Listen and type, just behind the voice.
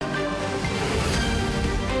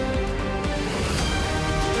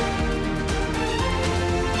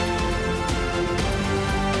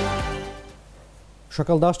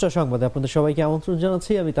সকাল 10টার সংবাদে আপনাদের সবাইকে আমন্ত্রণ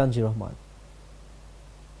জানাচ্ছি। আমি তানজির রহমান।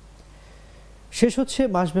 শেষ হচ্ছে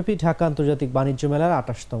মাসব্যাপী ঢাকা আন্তর্জাতিক বাণিজ্য মেলার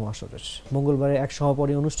 28তম আসরের। মঙ্গলবারে এক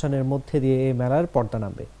সমাপনী অনুষ্ঠানের মধ্যে দিয়ে এই মেলার পর্দা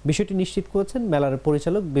নামবে, বিষয়টি নিশ্চিত করেছেন মেলার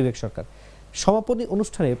পরিচালক বিবেক সরকার। সমাপনী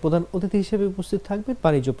অনুষ্ঠানে প্রধান অতিথি হিসেবে উপস্থিত থাকবেন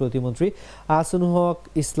বাণিজ্য প্রতিমন্ত্রী আহসানুল হক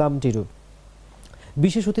ইসলাম টিটু।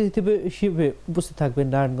 বিশেষ অতিথি হিসেবে উপস্থিত থাকবেন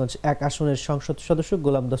নারায়ণগঞ্জ 1 আসনের সংসদ সদস্য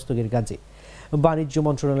গোলাম দস্তগীর গাজী, বাণিজ্য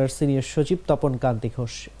মন্ত্রণালয়ের সিনিয়র সচিব তপন কান্তি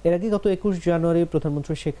ঘোষ। এর আগে গত 21 জানুয়ারি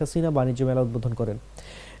প্রধানমন্ত্রী শেখ হাসিনা বাণিজ্য মেলা উদ্বোধন করেন।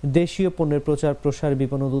 দেশীয় পণ্যের প্রচার প্রসার,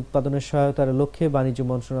 বিপণন উৎপাদনের সহায়তার লক্ষ্যে বাণিজ্য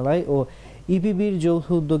মন্ত্রণালয় ও ইপিবির যৌথ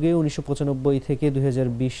উদ্যোগে 1995 থেকে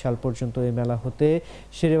 2020 সাল পর্যন্ত এই মেলা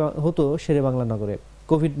হতো শেরেবাংলা নগরে।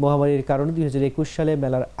 কোভিড মহামারীর কারণে 2021 সালে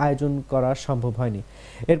মেলার আয়োজন করা সম্ভব হয়নি।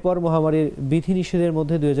 এরপর মহামারীর বিধিনিষেধের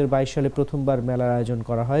মধ্যে 2022 সালে প্রথমবার মেলার আয়োজন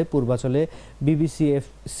করা হয় পূর্বাচলে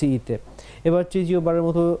বিবিসিএফসিতে। এবার তৃতীয়বারের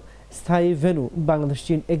মতো স্থায়ী ভেন্যু বাংলাদেশ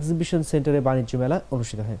চীন এক্সিবিশন সেন্টারে বাণিজ্য মেলা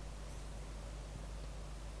অনুষ্ঠিত হয়।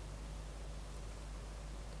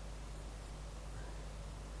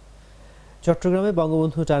 চট্টগ্রামে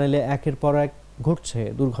বঙ্গবন্ধু টানেলে একের পর এক ঘটছে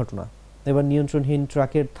দুর্ঘটনা। এবার নিয়ন্ত্রণহীন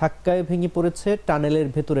ট্রাকের ধাক্কায় ভেঙে পড়েছে টানেলের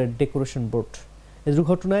ভেতরের ডেকোরেশন বোর্ড। এই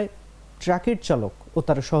দুর্ঘটনায় ট্রাকের চালক ও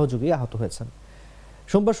তার সহযোগী আহত হয়েছেন।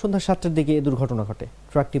 সোমবার সন্ধ্যা 7টার দিকে এই দুর্ঘটনা ঘটে।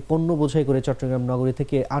 ট্রাকটি পণ্য বোঝাই করে চট্টগ্রাম নগরী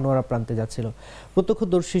থেকে আনোয়ারা প্রান্তে যাচ্ছিল।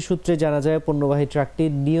 প্রত্যক্ষদর্শী সূত্রে জানা যায়, পণ্যবাহী ট্রাকটি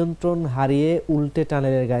নিয়ন্ত্রণ হারিয়ে উল্টে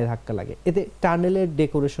টানেলের গায়ে ধাক্কা লাগে। এতে টানেলের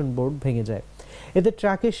ডেকোরেশন বোর্ড ভেঙে যায়। এতে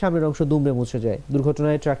ট্রাকের সামনের অংশ দুমড়ে মুছে যায়।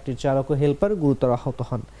 দুর্ঘটনায় ট্রাকটির চালক ও হেলপার গুরুতর আহত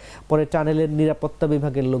হন। পরে টানেলের নিরাপত্তা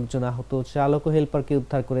বিভাগের লোকজন আহত চালক ও হেলপারকে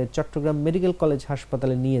উদ্ধার করে চট্টগ্রাম মেডিকেল কলেজ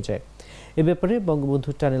হাসপাতালে নিয়ে যায়। এ ব্যাপারে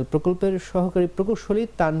বঙ্গবন্ধু টানেল প্রকল্পের সহকারী প্রকৌশলী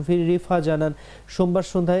তানভীর রিফা জানান, সোমবার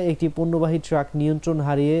সন্ধ্যায় একটি পণ্যবাহী ট্রাক নিয়ন্ত্রণ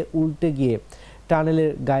হারিয়ে উল্টে গিয়ে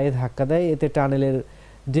টানেলের গায়ে ধাক্কা দেয়। এতে টানেলের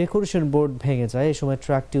ডেকোরেশন বোর্ড ভেঙে যায়। এ সময়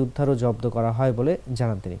ট্রাকটি উদ্ধার ও জব্দ করা হয় বলে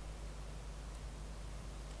জানান তিনি।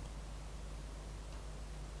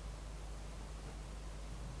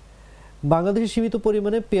 বাংলাদেশে সীমিত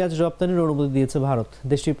পরিমাণে পেঁয়াজ রপ্তানির অনুমতি দিয়েছে ভারত।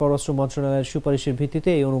 দেশটির পররাষ্ট্র মন্ত্রণালয়ের সুপারিশের ভিত্তিতে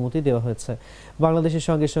এই অনুমতি দেওয়া হয়েছে। বাংলাদেশের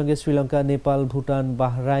সঙ্গে সঙ্গে শ্রীলঙ্কা, নেপাল, ভুটান,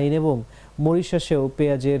 বাহরাইন এবং মরিশাসেও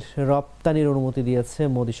পেঁয়াজের রপ্তানির অনুমতি দিয়েছে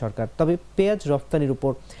মোদী সরকার। তবে পেঁয়াজ রপ্তানির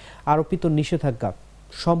উপর আরোপিত নিষেধাজ্ঞা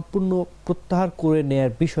সম্পূর্ণ প্রত্যাহার করে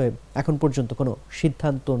নেয়ার বিষয়ে এখন পর্যন্ত কোনো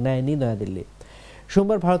সিদ্ধান্ত নেয়নি নয়াদিল্লি।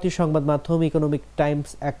 সোমবার ভারতীয় সংবাদ মাধ্যম ইকোনমিক টাইমস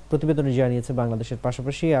এক প্রতিবেদনে জানিয়েছে, বাংলাদেশের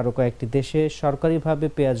পাশাপাশি আরও কয়েকটি দেশে সরকারিভাবে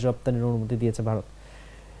পেঁয়াজ রপ্তানির অনুমতি দিয়েছে ভারত।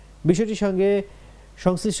 বিষয়টির সঙ্গে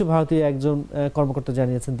সংশ্লিষ্ট ভারতীয় একজন কর্মকর্তা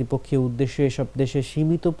জানিয়েছেন, দ্বিপক্ষীয় উদ্দেশ্যে এসব দেশে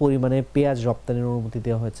সীমিত পরিমাণে পেঁয়াজ রপ্তানির অনুমতি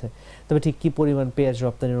দেওয়া হয়েছে। তবে ঠিক কী পরিমাণ পেঁয়াজ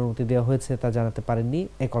রপ্তানির অনুমতি দেওয়া হয়েছে তা জানাতে পারেননি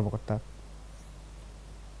এই কর্মকর্তা।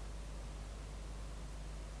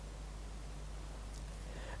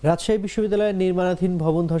 রাজশাহী বিশ্ববিদ্যালয়ের নির্মাণাধীন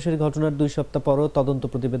ভবন ধসের ঘটনার 2 সপ্তাহ পরও তদন্ত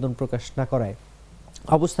প্রতিবেদন প্রকাশ না করায়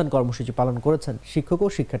অবস্থান কর্মসূচি পালন করেছেন শিক্ষক ও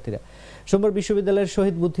শিক্ষার্থীরা। সোমবার বিশ্ববিদ্যালয়ের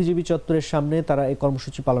শহীদ বুদ্ধিজীবী চত্বরের সামনে তারা এই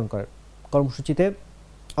কর্মসূচি পালন করেন। কর্মসূচিতে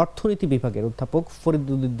অর্থনীতি বিভাগের অধ্যাপক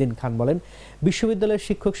ফরিদুদ্দিন খান বলেন, বিশ্ববিদ্যালয়ের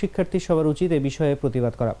শিক্ষক শিক্ষার্থী সবার উচিত এ বিষয়ে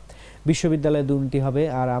প্রতিবাদ করা। বিশ্ববিদ্যালয়ে দুর্নীতি হবে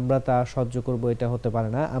আর আমরা তা সহ্য করব, এটা হতে পারে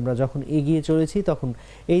না। আমরা যখন এগিয়ে চলেছি তখন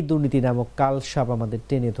এই দুর্নীতি নামক কালসাপ আমাদের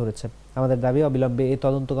টেনে ধরেছে। আমাদের দাবি, অবিলম্বে এই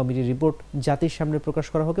তদন্ত কমিটির রিপোর্ট জাতির সামনে প্রকাশ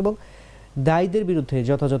করা হোক এবং দায়ীদের বিরুদ্ধে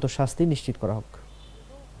যথাযথ শাস্তি নিশ্চিত করা হোক।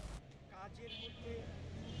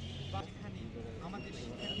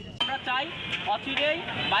 আমরা চাই অচিরেই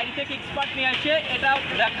বাইরে থেকে এক্সপার্ট নিয়ে এসে এটা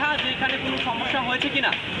দেখা যে এখানে কোনো সমস্যা হয়েছে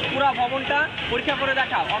কিনা, পুরো ভবনটা পরীক্ষা করে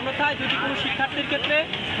দেখা। অন্যথায় যদি কোনো শিক্ষার্থীর ক্ষেত্রে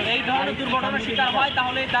এই ধরনের দুর্ঘটনার শিকার হয়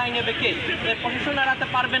তাহলে দায় নেবে কে? এর প্রশাসন এড়াতে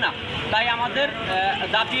পারবে না। তাই আমাদের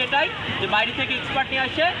দাবি এটাই যে বাইরে থেকে এক্সপার্ট নিয়ে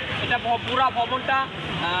এসে এটা পুরো ভবনটা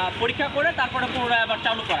পরীক্ষা করে তারপরে পুনরায় আবার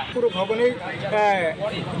চালু করা। পুরো ভবনেই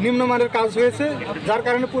নিম্নমানের কাজ হয়েছে, যার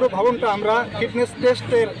কারণে পুরো ভবনটা আমরা ফিটনেস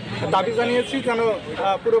টেস্টের দাবি জানিয়েছি, যেন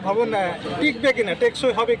পুরো ভবন টিকবে কিনা,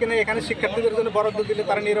 টেকসই হবে কিনা, এখানে শিক্ষার্থীদের জন্য বরাদ্দ দিলে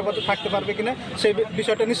তারা নিরাপদে থাকতে পারবে কিনা সেই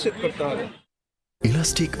বিষয়টা নিশ্চিত করতে হবে।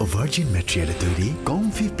 ইলাস্টিক ও ভার্জিন ম্যাটেরিয়ালে তৈরি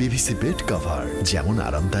কমফি পিভিসি বেড কভার যেমন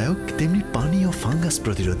আরামদায়ক তেমনি পানি ও ফাঙ্গাস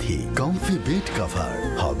প্রতিরোধী। কমফি বেড কভার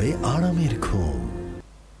হবে আরামের ঘুম।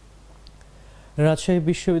 রাজশাহী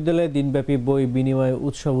বিশ্ববিদ্যালয়ে দিনব্যাপী বই বিনিময়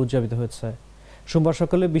উৎসব উদযাপিত হয়েছে। সোমবার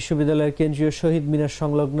সকালে বিশ্ববিদ্যালয়ের কেন্দ্রীয় শহীদ মিনার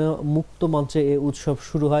সংলগ্ন মুক্ত মঞ্চে এ উৎসব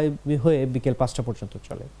শুরু হয়ে বিকেল 5টা পর্যন্ত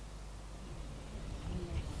চলে।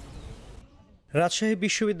 রাজশাহী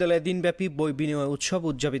বিশ্ববিদ্যালয়ে দিনব্যাপী বই বিনিময় উৎসব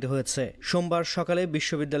উদযাপিত হয়েছে। সোমবার সকালে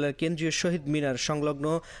বিশ্ববিদ্যালয়ের কেন্দ্রীয় শহীদ মিনার সংলগ্ন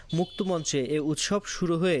মুক্তমঞ্চে এ উৎসব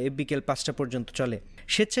শুরু হয়ে বিকেল 5টা পর্যন্ত চলে।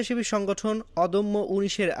 স্বেচ্ছাসেবী সংগঠন অদম্য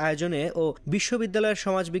 19-এর আয়োজনে ও বিশ্ববিদ্যালয়ের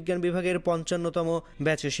সমাজবিজ্ঞান বিভাগের 55তম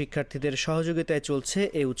ব্যাচের শিক্ষার্থীদের সহযোগিতায় চলছে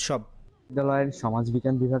এই উৎসব। বিদ্যালয়ের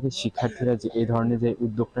সমাজবিজ্ঞান বিভাগের শিক্ষার্থীরা যে এই ধরনের যে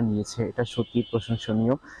উদ্যোগটা নিয়েছে এটা সত্যি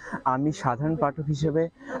প্রশংসনীয়। আমি সাধারণ পাঠক হিসেবে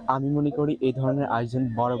আমি মনে করি এই ধরনের আয়োজন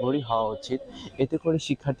বরাবরই হওয়া উচিত। এতে করে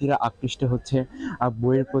শিক্ষার্থীরা আকৃষ্ট হচ্ছে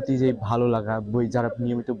বইয়ের প্রতি যে ভালো লাগা, বই যারা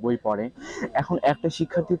নিয়মিত বই পড়ে। এখন একটা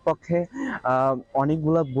শিক্ষার্থীর পক্ষে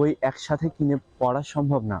অনেকগুলা বই একসাথে কিনে পড়া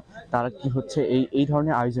সম্ভব না। তারা কি হচ্ছে এই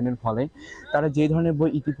ধরনের আয়োজনের ফলে তারা যে ধরনের বই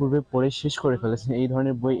ইতিপূর্বে পড়ে শেষ করে ফেলেছেন এই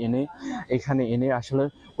ধরনের বই এখানে এনে আসলে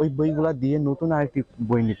ওই বইগুলা দিয়ে নতুন আরেকটি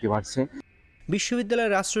বই নিতে পারছে।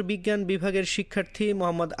 বিশ্ববিদ্যালয়ের রাষ্ট্রবিজ্ঞান বিভাগের শিক্ষার্থী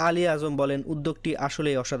মোহাম্মদ আলী আজম বলেন, উদ্যোগটি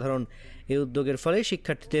আসলেই অসাধারণ। এই উদ্যোগের ফলে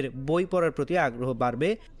শিক্ষার্থীদের বই পড়ার প্রতি আগ্রহ বাড়বে।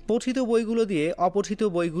 পঠিত বইগুলো দিয়ে অপঠিত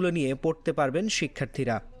বইগুলো নিয়ে পড়তে পারবেন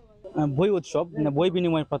শিক্ষার্থীরা। বই উৎসব, বই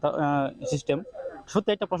বিনিময় সিস্টেম সত্যি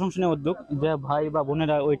একটা প্রশংসনীয় উদ্যোগ। যে ভাই বা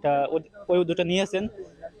বোনেরা ওই উদ্যোগটা নিয়েছেন,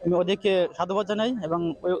 আমি ওদেরকে সাধুবাদ জানাই এবং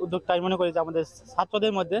ওই উদ্যোগটা আমি মনে করি যে আমাদের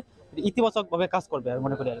ছাত্রদের মধ্যে ইতিবাচকভাবে কাজ করবে আমি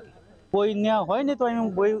মনে করি আর কি। বই নেওয়া হয়নি তো আমি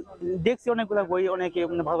বই দেখছি, অনেকগুলো বই, অনেকে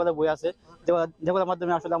ভালো ভালো বই আছে যেগুলোর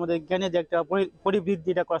মাধ্যমে আসলে আমাদের জ্ঞানে যে একটা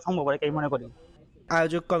পরিবৃদ্ধিটা করা সম্ভব আর কি আমি মনে করি।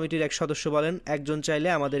 আয়োজক কমিটির এক সদস্য বলেন, একজন চাইলে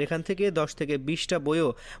আমাদের এখান থেকে 10 থেকে 20টা বইও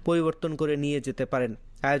পরিবর্তন করে নিয়ে যেতে পারেন।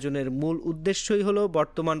 আয়োজনের মূল উদ্দেশ্যই হলো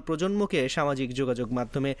বর্তমান প্রজন্মকে সামাজিক যোগাযোগ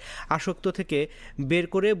মাধ্যমে আসক্ত থেকে বের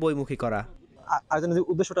করে বইমুখী করা। আয়োজনের যে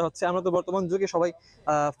উদ্দেশ্যটা হচ্ছে, আমরা তো বর্তমান যুগে সবাই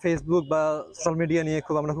ফেসবুক বা সোশ্যাল মিডিয়া নিয়ে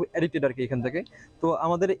আমরা খুব অ্যাডিক্টেড আর কি এখান থেকে। তো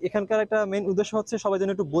আমাদের এখানকার একটা মেইন উদ্দেশ্য হচ্ছে সবাই যেন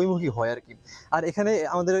একটু বইমুখী হয় আর কি। আর এখানে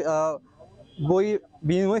আমাদের বই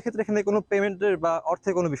বিনিময়ের ক্ষেত্রে এখানে কোনো পেমেন্টের বা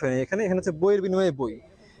অর্থের কোনো বিষয় নেই। এখানে হচ্ছে বইয়ের বিনিময়ে বই,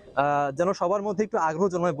 যেন সবার মধ্যে একটু আগ্রহ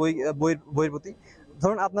জন্মায় বইয়ের প্রতি।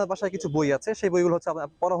 ধরুন আপনার বাসায় কিছু বই আছে, সেই বইগুলো হচ্ছে আপনার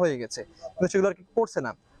পড়া হয়ে গেছে কিন্তু সেগুলো আর কি পড়ছে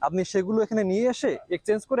না, আপনি সেগুলো এখানে নিয়ে এসে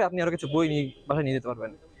এক্সচেঞ্জ করে আপনি আরো কিছু বই নিয়ে বাসায় নিয়ে যেতে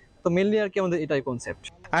পারবেন। তো মেইনলি আর কি আমাদের এটাই কনসেপ্ট।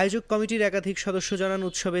 আয়োজক কমিটির একাধিক সদস্য জানান,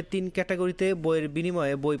 উৎসবের 3 ক্যাটাগরিতে বইয়ের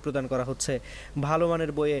বিনিময়ে বই প্রদান করা হচ্ছে। ভালো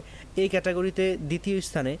মানের বইয়ে এই ক্যাটাগরিতে দ্বিতীয়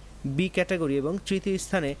স্থানে, বি ক্যাটাগরি এবং তৃতীয়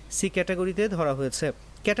স্থানে সি ক্যাটাগরিতে ধরা হয়েছে।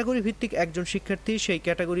 ক্যাটাগরি ভিত্তিক একজন শিক্ষার্থী সেই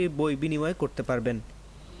ক্যাটাগরির বই বিনিময় করতে পারবেন।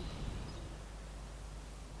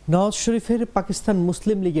 নওয়াজ শরীফের পাকিস্তান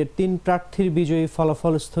মুসলিম লীগের 3 প্রার্থীর বিজয়ী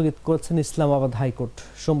ফলাফল স্থগিত করেছেন ইসলামাবাদ হাইকোর্ট।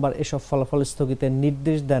 সোমবার এসব ফলাফল স্থগিতের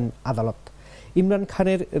নির্দেশ দেন আদালত। ইমরান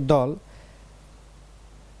খানের দল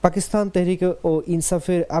পাকিস্তান তেহরিক ও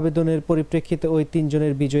ইনসাফের আবেদনের পরিপ্রেক্ষিতে ওই 3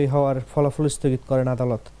 জনের বিজয়ী হওয়ার ফলাফল স্থগিত করেন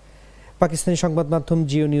আদালত। পাকিস্তানি সংবাদ মাধ্যম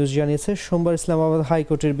জিও নিউজ জানিয়েছে, সোমবার ইসলামাবাদ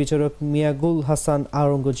হাইকোর্টের বিচারক মিয়াগুল হাসান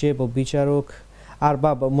আওরঙ্গজেব ও বিচারক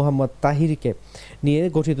আরবাব মোহাম্মদ তাহিরকে নিয়ে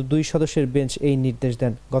গঠিত 2 সদস্যের বেঞ্চ এই নির্দেশ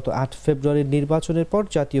দেন। গত 8 ফেব্রুয়ারির নির্বাচনের পর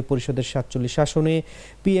জাতীয় পরিষদের 47 আসনে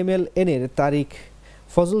PMLN-এর তারিক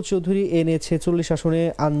ফজল চৌধুরী, এনে 46 আসনে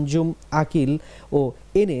আঞ্জুম আকিল ও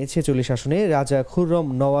এনে 46 আসনে রাজা খুররম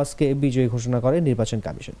নওয়াজকে বিজয়ী ঘোষণা করে নির্বাচন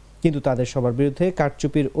কমিশন। কিন্তু তাদের সবার বিরুদ্ধে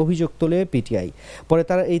কারচুপির অভিযোগ তোলে PTI। পরে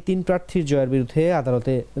তারা এই 3 প্রার্থীর জয়ের বিরুদ্ধে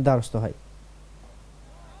আদালতে দ্বারস্থ হয়।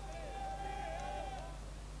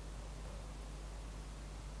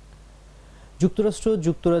 যুক্তরাষ্ট্র,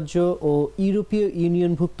 যুক্তরাজ্য ও ইউরোপীয়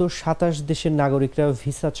ইউনিয়নভুক্ত 27 দেশের নাগরিকরা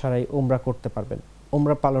ভিসা ছাড়াই ওমরা করতে পারবেন।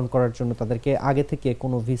 ওমরা পালন করার জন্য তাদেরকে আগে থেকে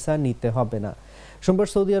কোনো ভিসা নিতে হবে না। সোমবার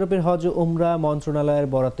সৌদি আরবের হজ ও ওমরা মন্ত্রণালয়ের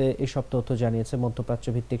বরাতে এসব তথ্য জানিয়েছে মধ্যপ্রাচ্য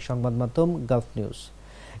ভিত্তিক সংবাদ মাধ্যম গালফ নিউজ।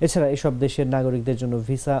 এছাড়া এসব দেশের নাগরিকদের জন্য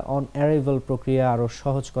ভিসা অন অ্যারাইভাল প্রক্রিয়া আরও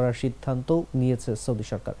সহজ করার সিদ্ধান্ত নিয়েছে সৌদি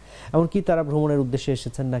সরকার। এমনকি তারা ভ্রমণের উদ্দেশ্যে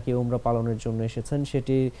এসেছেন নাকি ওমরা পালনের জন্য এসেছেন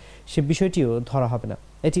সে বিষয়টিও ধরা হবে না।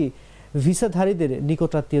 এটি ভিসাধারীদের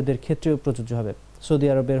নিকটাত্মীয়দের ক্ষেত্রেও প্রযোজ্য হবে। সৌদি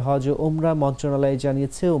আরবের হজ ও ওমরা মন্ত্রণালয়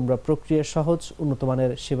জানিয়েছে, ওমরা প্রক্রিয়া সহজ, উন্নত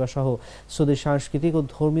মানের সেবা সহ সৌদির সাংস্কৃতিক ও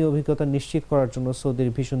ধর্মীয় অভিজ্ঞতা নিশ্চিত করার জন্য সৌদির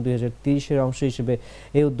ভিশন 2030-এর অংশ হিসেবে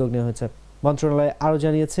এই উদ্যোগ নেওয়া হয়েছে। মন্ত্রণালয় আরও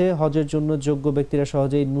জানিয়েছে, হজের জন্য যোগ্য ব্যক্তিরা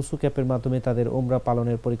সহজেই নুসুক অ্যাপের মাধ্যমে তাদের ওমরা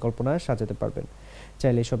পালনের পরিকল্পনা সাজাতে পারবেন।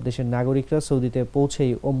 চাইলে সব দেশের নাগরিকরা সৌদিতে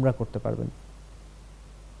পৌঁছেই ওমরা করতে পারবেন।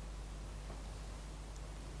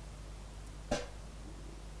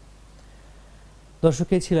 দর্শক,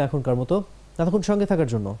 এই ছিল এখনকার মতো। এতক্ষণ সঙ্গে থাকার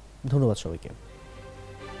জন্য ধন্যবাদ সবাইকে।